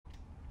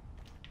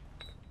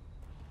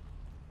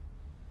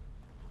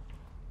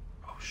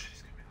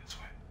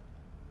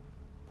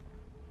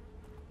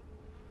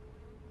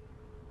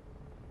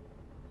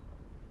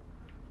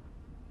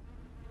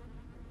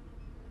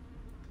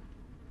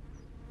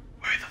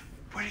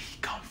Where did he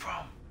come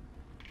from?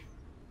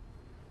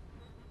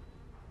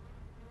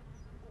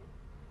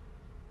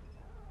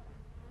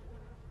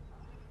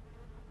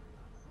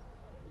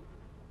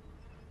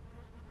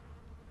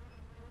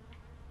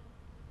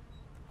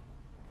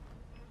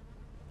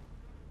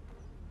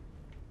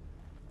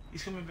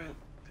 He's coming back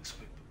this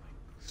way, but like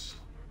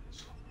slower and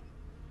slower.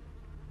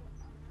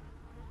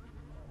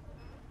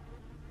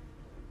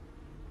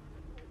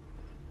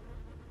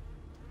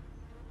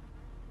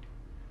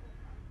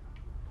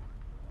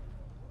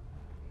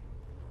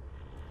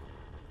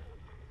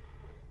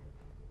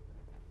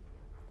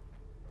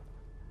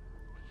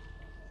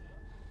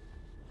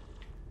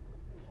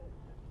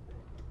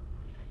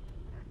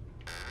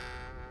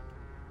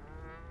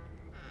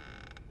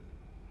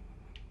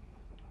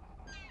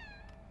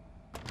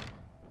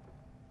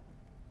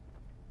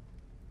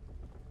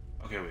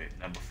 Okay, wait.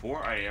 Now,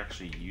 before I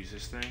actually use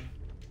this thing,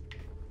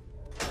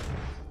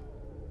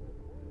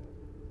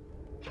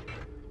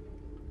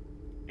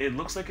 it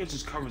looks like it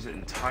just covers the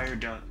entire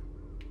down.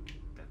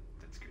 That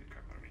scared the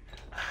crap out of me.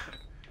 I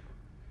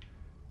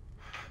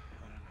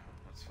don't know.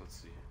 Let's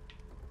see.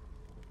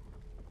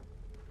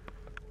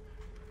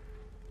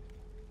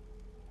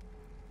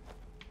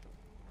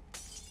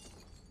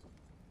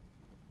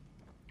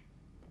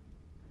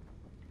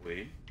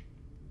 Wait.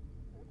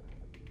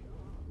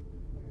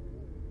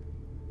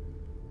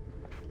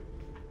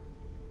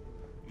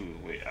 Ooh,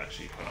 wait,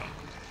 actually, hold on.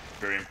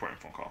 Very important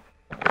phone call.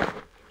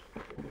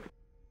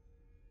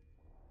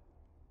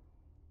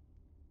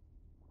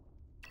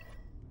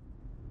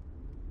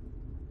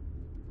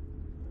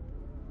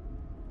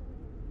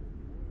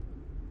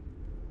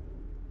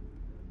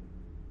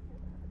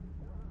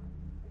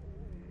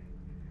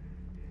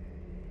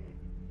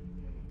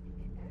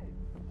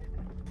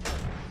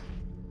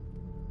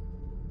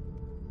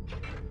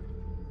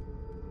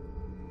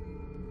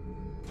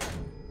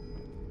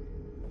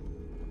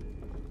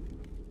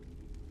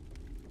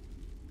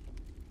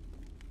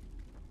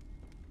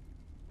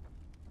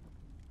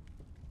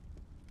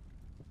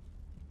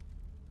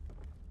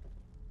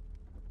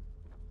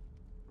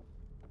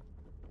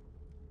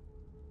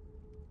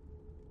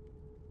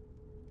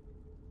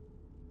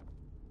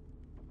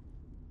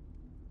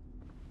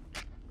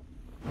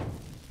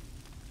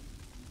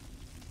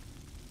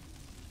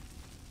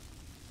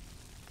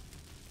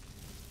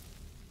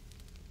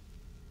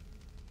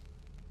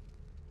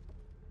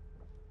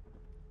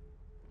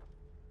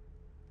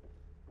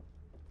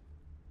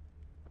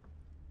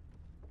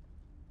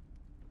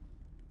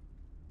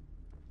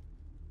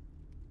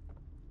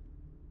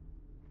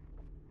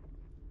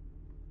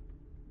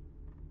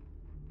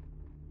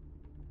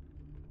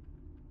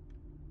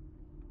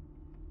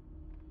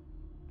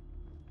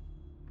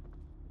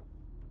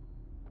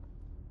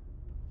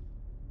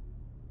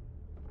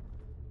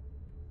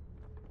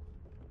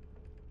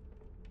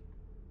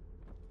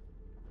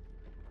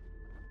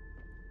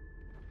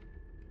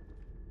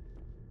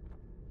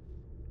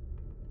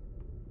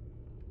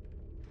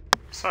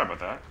 Sorry about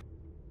that.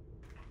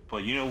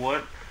 But you know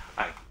what?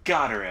 I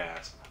got her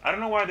ass. I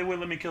don't know why they wouldn't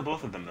let me kill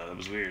both of them though. That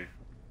was weird.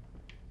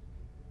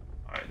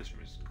 Alright, this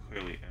room is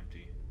clearly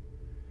empty.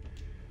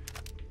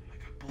 I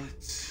got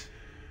bullets.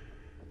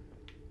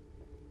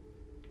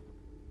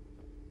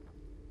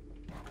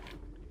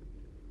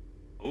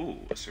 Oh,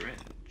 a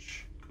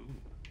syringe. Cool.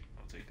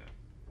 I'll take that.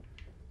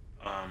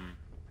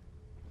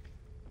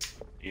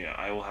 Yeah,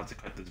 I will have to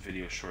cut this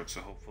video short,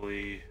 so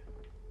hopefully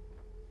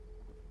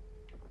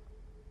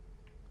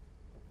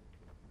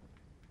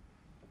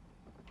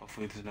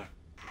there's enough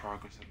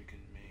progress that we can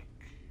make.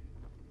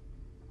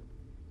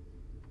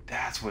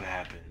 That's what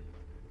happened.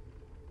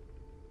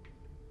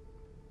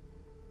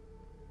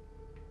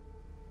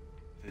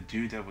 The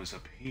dude that was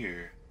up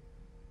here,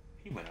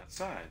 he went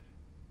outside.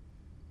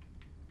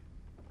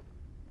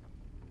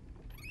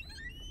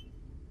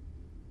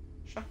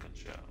 Shotgun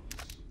shells.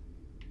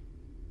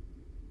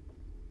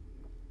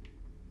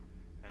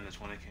 And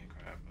there's one I can't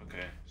grab.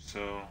 Okay,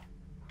 so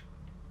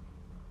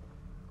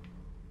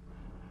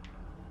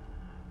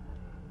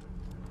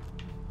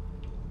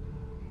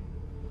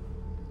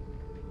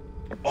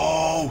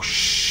oh,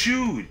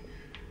 shoot!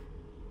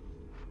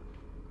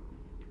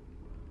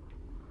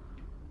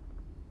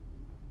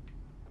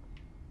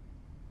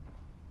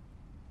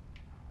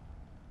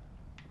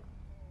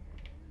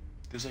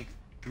 There's like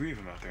 3 of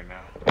them out there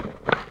now.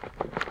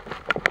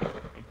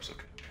 Oops,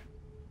 okay.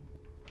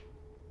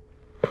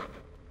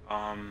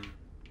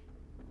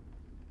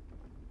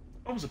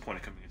 What was the point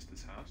of coming into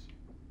this house?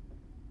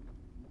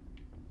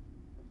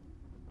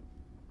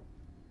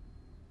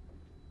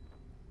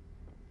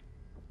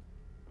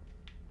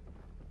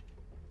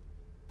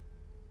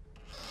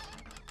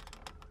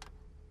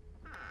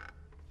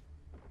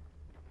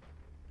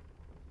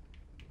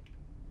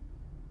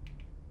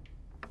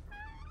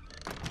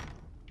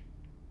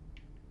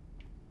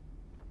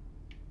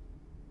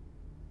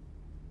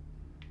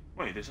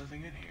 Wait, there's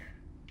nothing in here.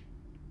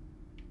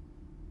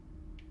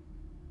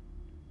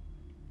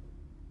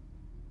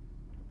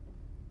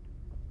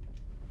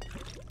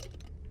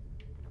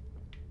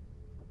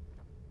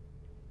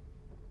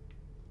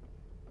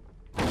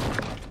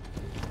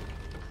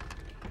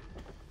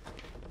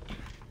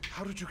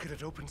 How did you get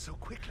it open so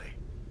quickly?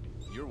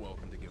 You're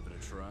welcome to give it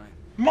a try.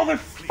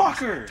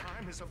 Motherfucker! Please,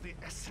 time is of the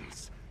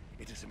essence.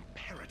 It is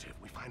imperative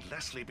we find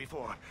Leslie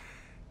before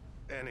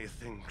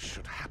anything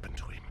should happen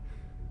to him.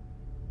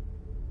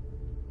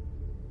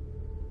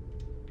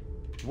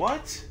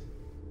 What?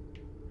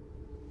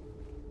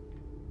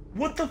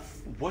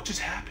 What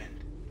just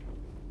happened?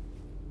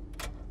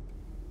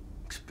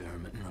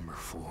 Experiment number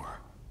 4.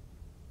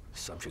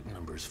 Subject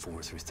numbers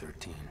 4 through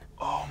 13.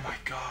 Oh my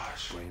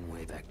gosh.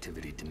 Brainwave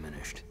activity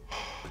diminished,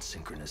 but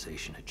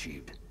synchronization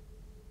achieved.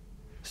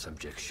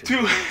 Subjects should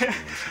Dude.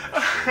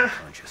 experience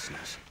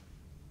consciousness.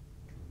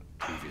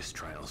 Previous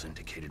trials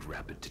indicated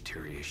rapid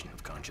deterioration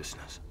of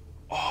consciousness.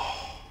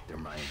 Oh. Their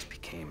minds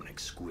became an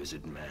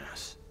exquisite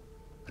mass,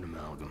 an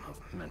amalgam of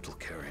mental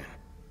carrion.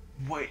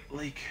 Wait,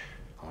 like...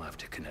 I'll have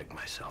to connect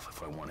myself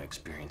if I want to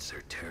experience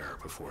their terror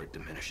before it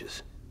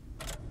diminishes.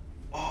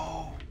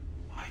 Oh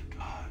my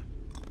god.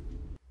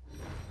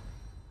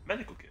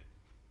 Medical kit.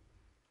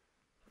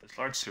 This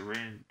large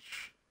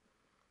syringe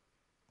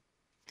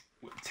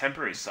with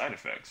temporary side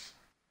effects.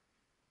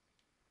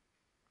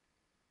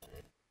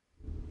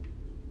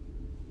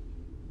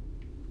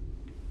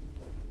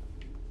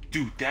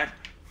 Dude, that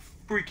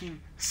freaking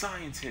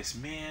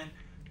scientist, man.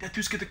 That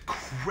dude scared the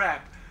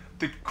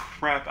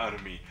crap out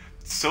of me.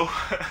 So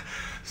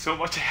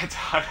much I had to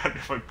hide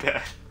under my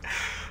bed.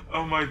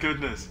 Oh my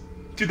goodness.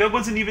 Dude, that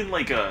wasn't even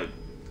like a...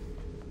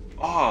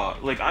 Oh,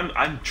 like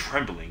I'm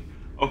trembling.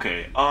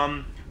 Okay,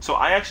 so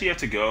I actually have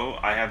to go.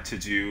 I have to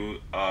do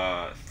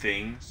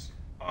things.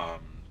 I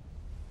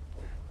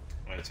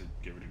have to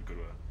get ready to go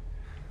to a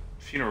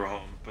funeral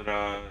home, but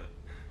oh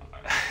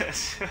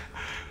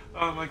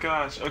my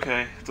gosh.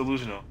 Okay,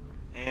 delusional.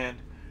 And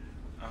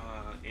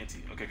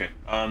Auntie. Okay.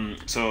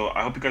 So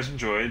I hope you guys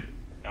enjoyed.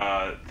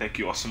 Thank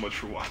you all so much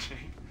for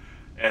watching,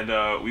 and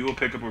we will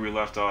pick up where we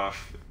left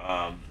off.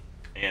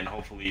 And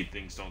hopefully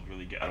things don't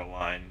really get out of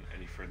line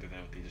any further than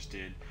what they just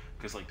did.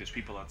 Because like there's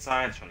people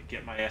outside trying to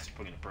get my ass. They're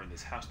going to burn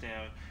this house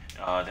down.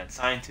 That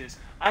scientist,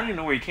 I don't even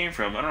know where he came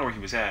from. I don't know where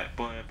he was at,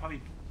 but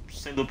probably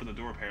sent open the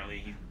door. Apparently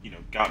he,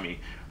 got me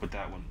with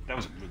that one. That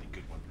was a really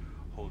good one.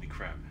 Holy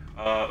crap.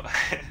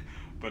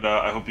 But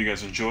I hope you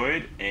guys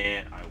enjoyed,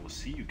 and I will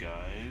see you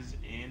guys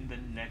in the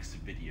next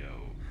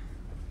video.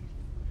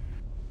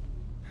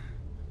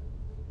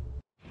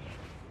 I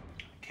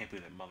can't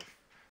believe that motherfucker.